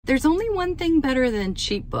There's only one thing better than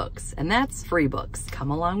cheap books, and that's free books.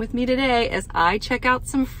 Come along with me today as I check out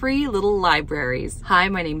some free little libraries. Hi,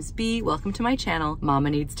 my name's Bea. Welcome to my channel. Mama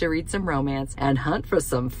needs to read some romance and hunt for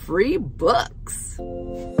some free books.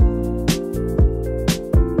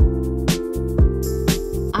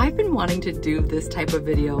 I've been wanting to do this type of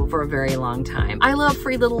video for a very long time. I love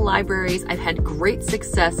free little libraries. I've had great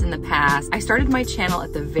success in the past. I started my channel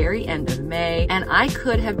at the very end of May, and I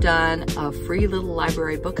could have done a free little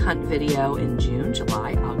library book hunt video in June,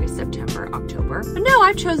 July, August, September, October. But no,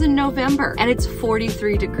 I've chosen November, and it's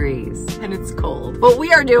 43 degrees, and it's cold. But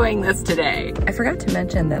we are doing this today. I forgot to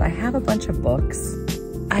mention that I have a bunch of books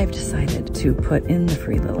I've decided to put in the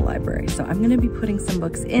free little library. So I'm gonna be putting some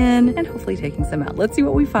books in and hopefully taking some out. Let's see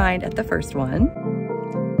what we find at the first one.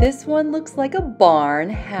 This one looks like a barn.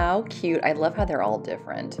 How cute. I love how they're all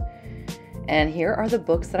different. And here are the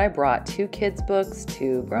books that I brought. 2 kids books,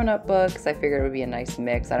 2 grown-up books. I figured it would be a nice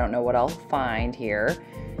mix. I don't know what I'll find here.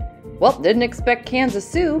 Well, didn't expect cans of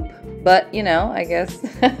soup, but you know, I guess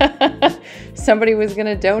somebody was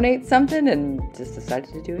gonna donate something and just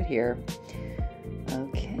decided to do it here.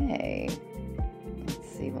 Okay, let's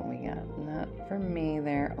see what we got. Not for me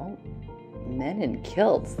there. Oh, Men in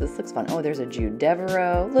Kilts. This looks fun. Oh, there's a Jude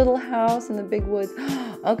Devereaux, Little House in the Big Woods.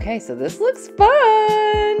 Okay, so this looks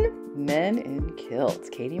fun. Men in Kilts,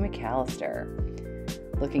 Katie McAllister.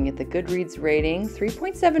 Looking at the Goodreads rating,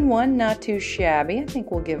 3.71, not too shabby. I think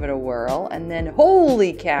we'll give it a whirl. And then,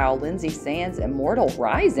 holy cow, Lindsay Sands, Immortal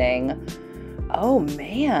Rising. Oh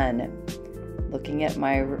man. Looking at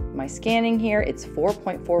my scanning here, it's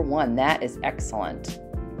 4.41. That is excellent.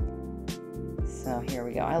 So here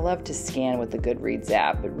we go. I love to scan with the Goodreads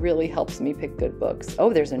app. It really helps me pick good books.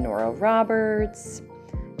 Oh, there's a Nora Roberts.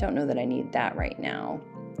 Don't know that I need that right now.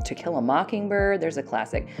 To Kill a Mockingbird, there's a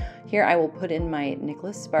classic. Here I will put in my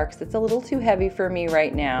Nicholas Sparks. That's a little too heavy for me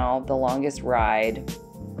right now. The Longest Ride.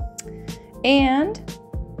 And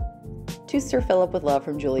To Sir Philip with Love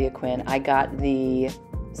from Julia Quinn. I got the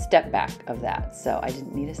step back of that, so I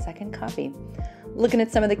didn't need a second copy. Looking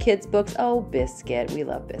at some of the kids' books. Oh, Biscuit. We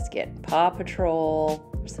love Biscuit. Paw Patrol.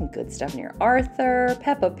 There's some good stuff in here. Arthur,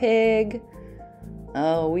 Peppa Pig.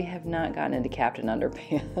 Oh, we have not gotten into Captain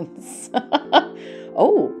Underpants.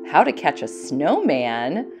 Oh, How to Catch a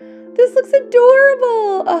Snowman. This looks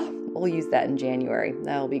adorable. Oh, we'll use that in January.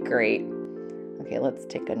 That'll be great. Okay, let's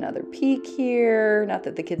take another peek here. Not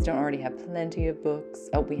that the kids don't already have plenty of books.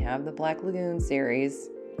 Oh, we have the Black Lagoon series.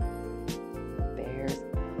 Bears.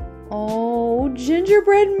 Oh,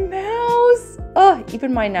 Gingerbread Mouse. Oh,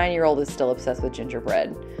 even my 9-year-old is still obsessed with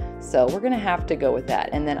gingerbread. So we're gonna have to go with that.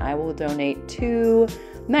 And then I will donate to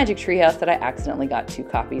Magic Treehouse that I accidentally got 2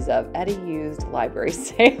 copies of at a used library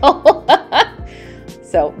sale.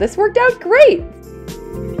 So this worked out great.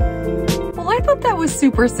 Well, I thought that was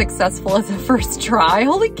super successful as a first try.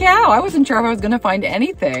 Holy cow, I wasn't sure if I was gonna find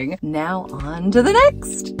anything. Now on to the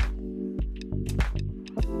next.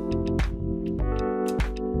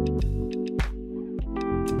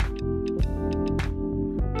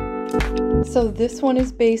 So this one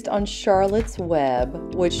is based on Charlotte's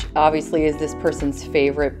Web, which obviously is this person's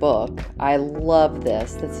favorite book. I love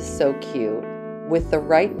this. This is so cute. With the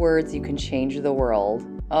right words, you can change the world.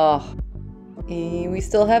 Oh, we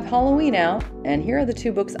still have Halloween out, and here are the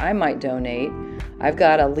 2 books I might donate. I've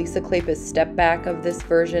got a Lisa Kleypas step back of this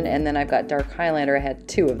version, and then I've got Dark Highlander. I had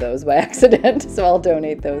 2 of those by accident, so I'll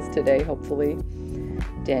donate those today, hopefully.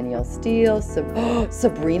 Danielle Steele,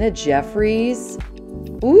 Sabrina Jeffries.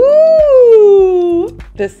 Ooh,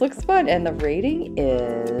 this looks fun. And the rating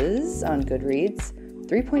is, on Goodreads,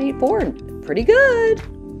 3.84. Pretty good.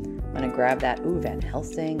 I'm going to grab that. Ooh, Van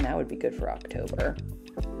Helsing. That would be good for October.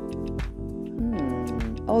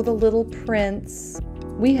 Oh, The Little Prince.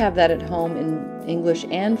 We have that at home in English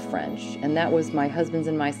and French. And that was my husband's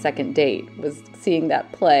and my second date, was seeing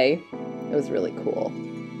that play. It was really cool.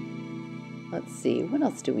 Let's see. What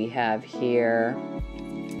else do we have here?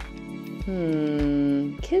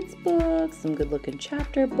 Kids books, some good looking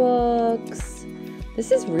chapter books.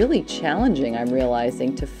 This is really challenging, I'm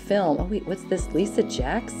realizing, to film. Oh wait, what's this? Lisa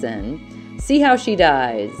Jackson. See How She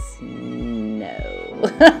Dies. No.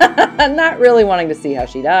 Not really wanting to see how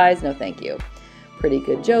she dies. No, thank you. Pretty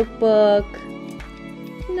Good Joke Book.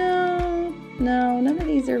 No, none of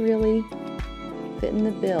these are really fitting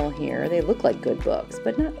the bill here. They look like good books,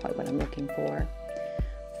 but not quite what I'm looking for.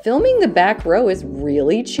 Filming the back row is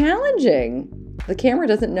really challenging. The camera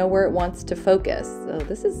doesn't know where it wants to focus. So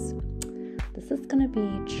this is gonna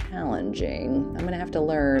be challenging. I'm gonna have to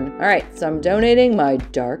learn. All right, so I'm donating my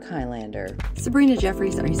Dark Highlander. Sabrina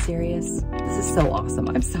Jeffries, are you serious? This is so awesome.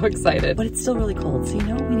 I'm so excited. But it's still really cold, so you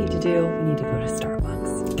know what we need to do? We need to go to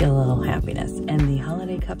Starbucks. feel a little happiness. And the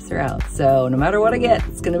holiday cups are out. So no matter what I get,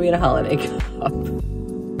 it's gonna be in a holiday cup.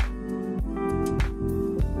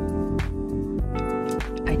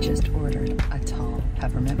 I just ordered a tall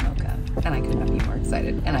peppermint mocha and I could not be more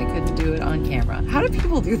excited, and I couldn't do it on camera. How do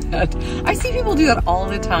people do that? I see people do that all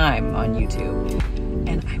the time on YouTube,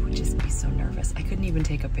 and I would just be so nervous. I couldn't even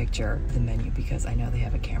take a picture of the menu because I know they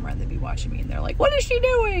have a camera and they'd be watching me and they're like, what is she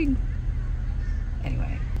doing?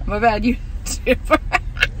 Anyway, I'm a bad YouTuber.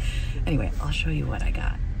 Anyway, I'll show you what I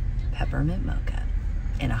got. Peppermint mocha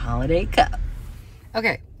in a holiday cup.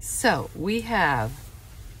 Okay, so we have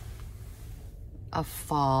a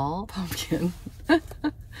fall pumpkin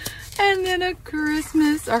and then a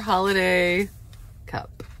Christmas or holiday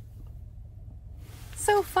cup.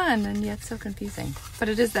 So fun and yet so confusing, but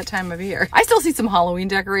it is that time of year. I still see some Halloween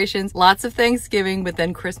decorations, lots of Thanksgiving, but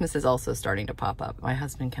then Christmas is also starting to pop up. My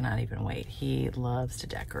husband cannot even wait. He loves to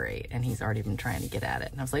decorate and he's already been trying to get at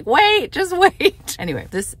it. And I was like, wait, just wait. Anyway,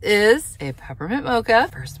 this is a peppermint mocha,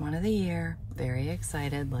 first one of the year. Very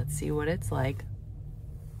excited. Let's see what it's like.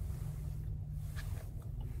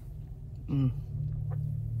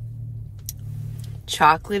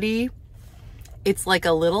 Chocolatey. It's like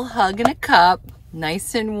a little hug in a cup.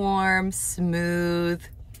 Nice and warm, smooth,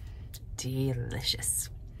 delicious.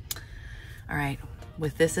 All right,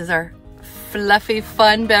 with this as our fluffy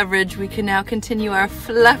fun beverage, we can now continue our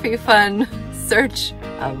fluffy fun search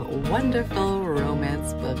of wonderful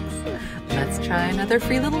romance books. Let's try another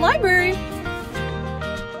free little library.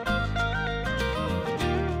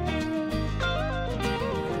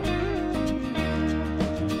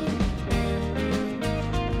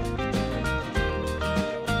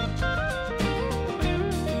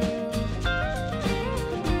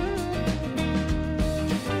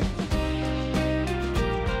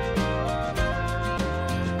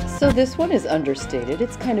 So this one is understated.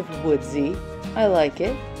 It's kind of woodsy. I like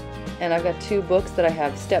it. And I've got 2 books that I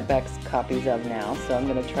have step-back copies of now, so I'm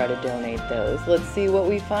going to try to donate those. Let's see what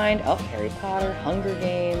we find. Oh, Harry Potter, Hunger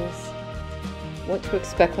Games. What to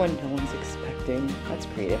expect when no one's expecting. That's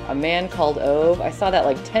creative. A Man Called Ove. I saw that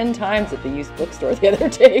like 10 times at the used bookstore the other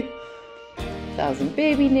day. 1,000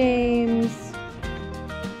 Baby Names.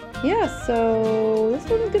 Yeah, so this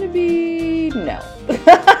one's going to be no.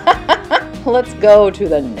 Let's go to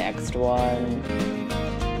the next one.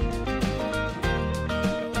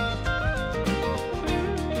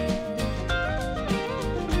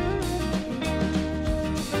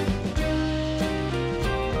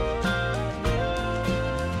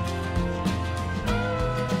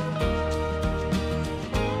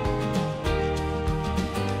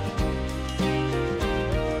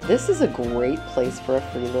 This is a great place for a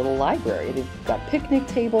free little library. They've got picnic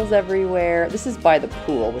tables everywhere. This is by the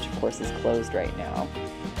pool, which of course is closed right now.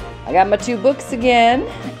 I got my 2 books again,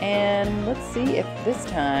 and let's see if this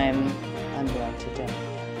time I'm going to donate.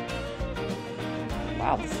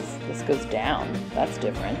 Wow, this goes down. That's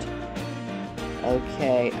different.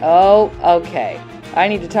 Okay. Oh, okay. I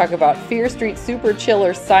need to talk about Fear Street Super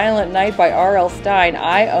Chiller Silent Night by R.L. Stine.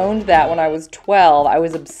 I owned that when I was 12. I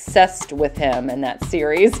was obsessed with him in that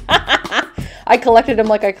series. I collected him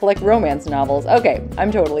like I collect romance novels. Okay, I'm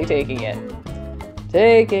totally taking it.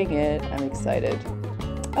 Taking it. I'm excited.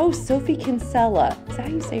 Oh, Sophie Kinsella. Is that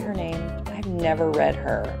how you say her name? I've never read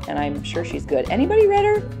her, and I'm sure she's good. Anybody read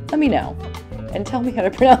her? Let me know. And tell me how to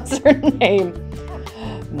pronounce her name.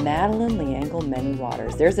 Madeline Leangle, Many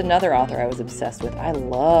Waters. There's another author I was obsessed with. I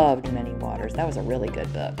loved Many Waters. That was a really good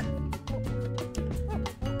book.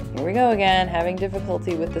 Here we go again, having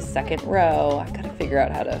difficulty with the second row. I gotta figure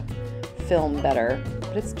out how to film better,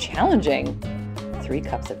 but it's challenging. 3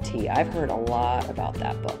 Cups of Tea. I've heard a lot about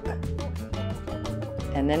that book.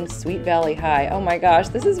 And then Sweet Valley High. Oh my gosh,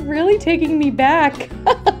 this is really taking me back.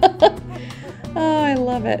 Oh, I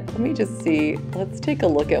love it. Let me just see. Let's take a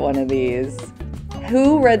look at one of these.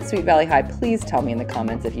 Who read Sweet Valley High? Please tell me in the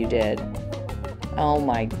comments if you did. Oh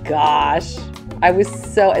my gosh.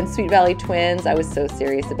 And Sweet Valley Twins, I was so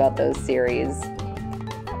serious about those series.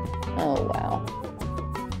 Oh wow.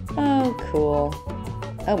 Oh, cool.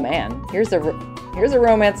 Oh man, here's a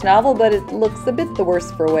romance novel, but it looks a bit the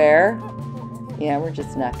worse for wear. Yeah, we're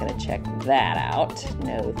just not gonna check that out.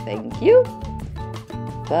 No, thank you.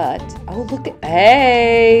 But, oh look at,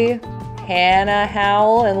 hey! Hannah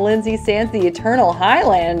Howell and Lindsay Sands, The Eternal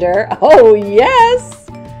Highlander. Oh, yes!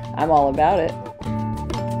 I'm all about it.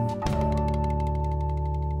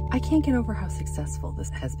 I can't get over how successful this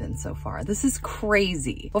has been so far. This is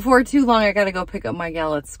crazy. Before too long, I gotta go pick up my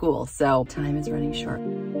gal at school, so time is running short.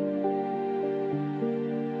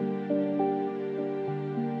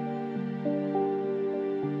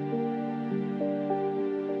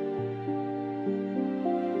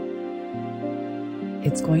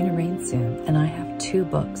 It's going to rain soon, and I have 2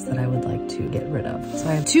 books that I would like to get rid of. So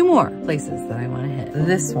I have 2 more places that I want to hit.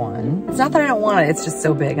 This one, it's not that I don't want it, it's just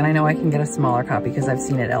so big, and I know I can get a smaller copy because I've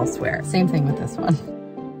seen it elsewhere. Same thing with this one.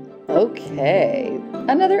 Okay,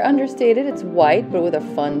 another understated. It's white, but with a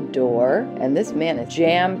fun door. And this man is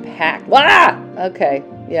jam-packed. Wah! Okay,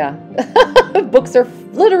 yeah. Books are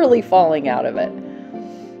literally falling out of it.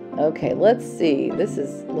 Okay, let's see. This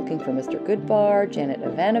is Looking for Mr. Goodbar, Janet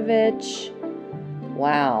Ivanovich.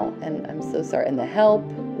 Wow, and I'm so sorry. And The Help,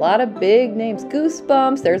 a lot of big names.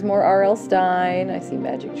 Goosebumps, there's more R.L. Stine. I see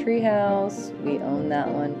Magic Treehouse, we own that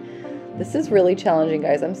one. This is really challenging,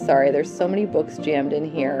 guys. I'm sorry. There's so many books jammed in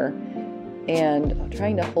here. And I'm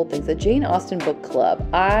trying to hold things. The Jane Austen Book Club.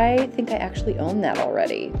 I think I actually own that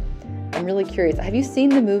already. I'm really curious. Have you seen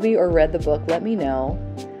the movie or read the book? Let me know.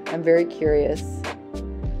 I'm very curious.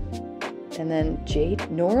 And then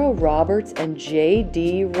Nora Roberts and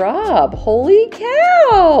J.D. Robb. Holy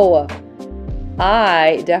cow!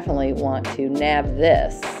 I definitely want to nab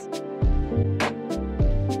this.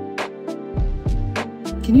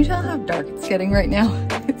 Can you tell how dark it's getting right now?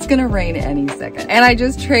 It's gonna rain any second. And I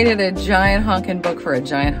just traded a giant honkin' book for a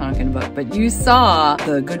giant honkin' book, but you saw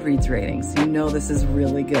the Goodreads ratings. You know this is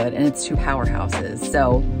really good, and it's 2 powerhouses.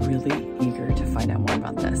 So really eager to find out more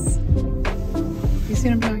about this. You see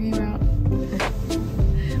what I'm talking about?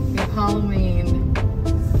 We have Halloween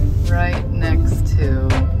right next to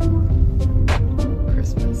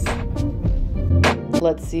Christmas.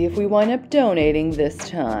 Let's see if we wind up donating this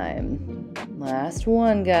time. Last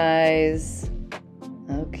one, guys.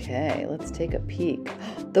 Okay, let's take a peek.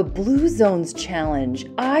 The Blue Zones Challenge.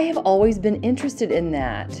 I have always been interested in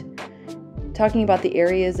that. Talking about the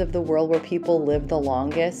areas of the world where people live the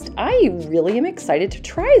longest. I really am excited to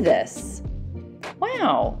try this.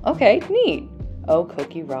 Wow, okay, neat. Oh,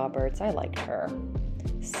 Cookie Roberts, I liked her.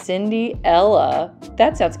 Cindy Ella,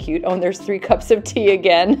 that sounds cute. Oh, and there's 3 cups of tea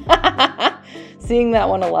again. Seeing that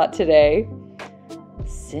one a lot today.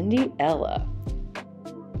 Cindy Ella.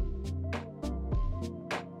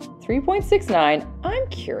 3.69. I'm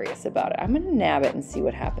curious about it. I'm going to nab it and see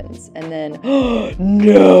what happens. And then,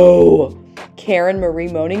 no! Karen Marie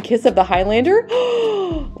Moaning, Kiss of the Highlander.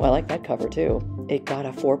 Well, I like that cover too. It got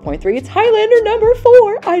a 4.3. It's Highlander number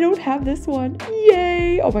 4. I don't have this one.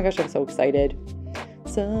 Yay! Oh my gosh, I'm so excited.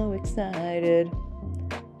 So excited.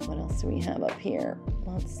 What else do we have up here?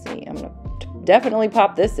 Let's see. I'm going to definitely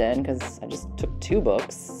pop this in because I just took 2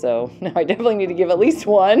 books. So now I definitely need to give at least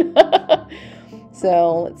one.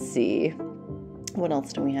 So let's see. What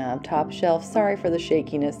else do we have? Top shelf. Sorry for the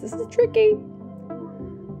shakiness. This is tricky.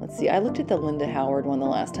 Let's see. I looked at the Linda Howard one the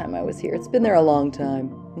last time I was here. It's been there a long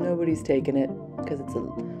time. Nobody's taken it because it's a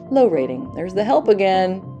low rating. There's The Help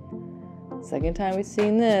again. Second time we've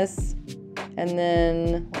seen this. And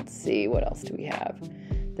then let's see. What else do we have?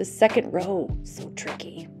 The Second Row. So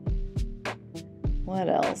tricky. What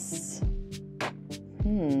else?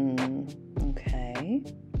 Okay.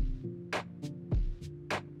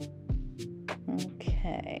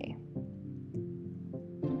 Okay.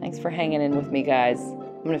 Thanks for hanging in with me, guys.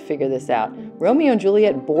 I'm going to figure this out. Romeo and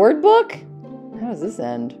Juliet board book? How does this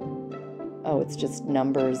end? Oh, it's just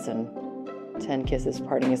numbers and 10 kisses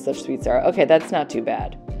parting is such sweet sorrow. Okay, that's not too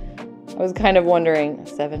bad. I was kind of wondering,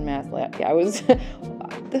 7 math, yeah, I was,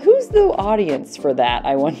 who's the audience for that,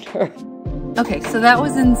 I wonder? Okay, so that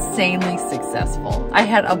was insanely successful. I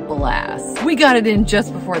had a blast. We got it in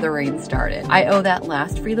just before the rain started. I owe that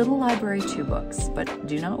last free little library 2 books, but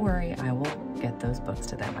do not worry, I will get those books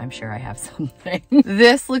to them. I'm sure I have something.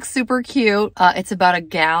 This looks super cute. It's about a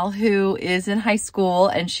gal who is in high school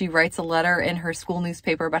and she writes a letter in her school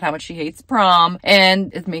newspaper about how much she hates prom,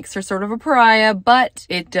 and it makes her sort of a pariah, but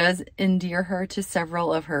it does endear her to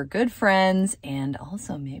several of her good friends and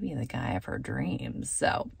also maybe the guy of her dreams.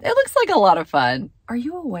 So it looks like a lot of fun. Are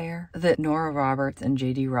you aware that Nora Roberts and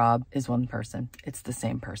J.D. Robb is one person? It's the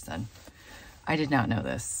same person. I did not know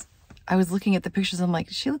this. I was looking at the pictures. I'm like,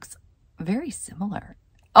 she looks very similar.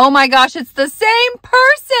 Oh my gosh, it's the same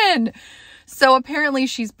person. So apparently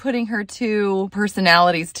she's putting her 2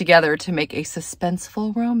 personalities together to make a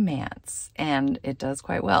suspenseful romance, and it does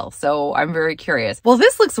quite well. So I'm very curious. Well,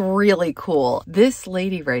 this looks really cool. This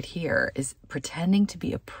lady right here is pretending to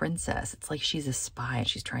be a princess. It's like she's a spy and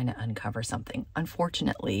she's trying to uncover something.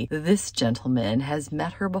 Unfortunately, this gentleman has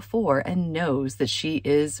met her before and knows that she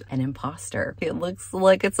is an imposter. It looks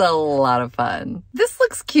like it's a lot of fun. This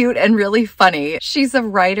looks cute and really funny. She's a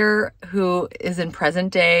writer who is in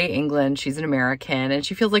present day England. She's an American and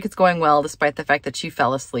she feels like it's going well despite the fact that she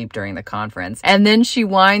fell asleep during the conference. And then she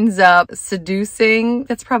winds up seducing,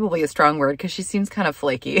 that's probably a strong word because she seems kind of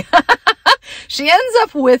flaky. She ends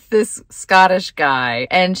up with this Scottish guy,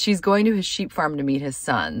 and she's going to his sheep farm to meet his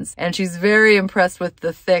sons. And she's very impressed with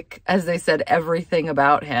the thick, as they said, everything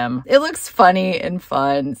about him. It looks funny and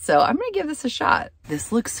fun, so I'm gonna give this a shot.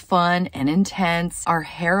 This looks fun and intense. Our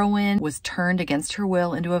heroine was turned against her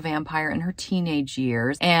will into a vampire in her teenage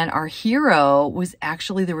years, and our hero was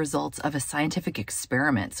actually the results of a scientific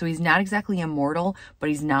experiment. So he's not exactly immortal, but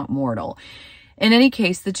he's not mortal. In any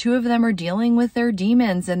case, the two of them are dealing with their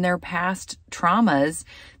demons and their past traumas.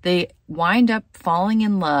 They wind up falling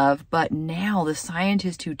in love, but now the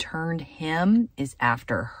scientist who turned him is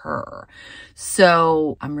after her.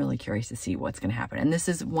 So I'm really curious to see what's going to happen. And this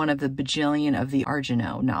is one of the bajillion of the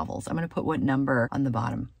Argino novels. I'm going to put what number on the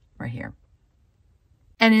bottom right here.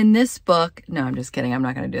 And in this book, no, I'm just kidding. I'm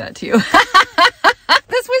not going to do that to you.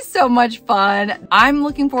 This was so much fun. I'm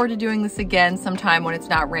looking forward to doing this again sometime when it's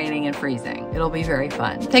not raining and freezing. It'll be very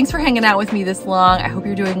fun. Thanks for hanging out with me this long. I hope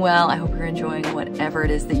you're doing well. I hope you're enjoying whatever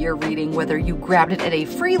it is that you're reading, whether you grabbed it at a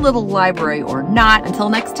free little library or not. Until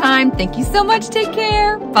next time, thank you so much. Take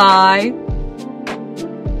care. Bye.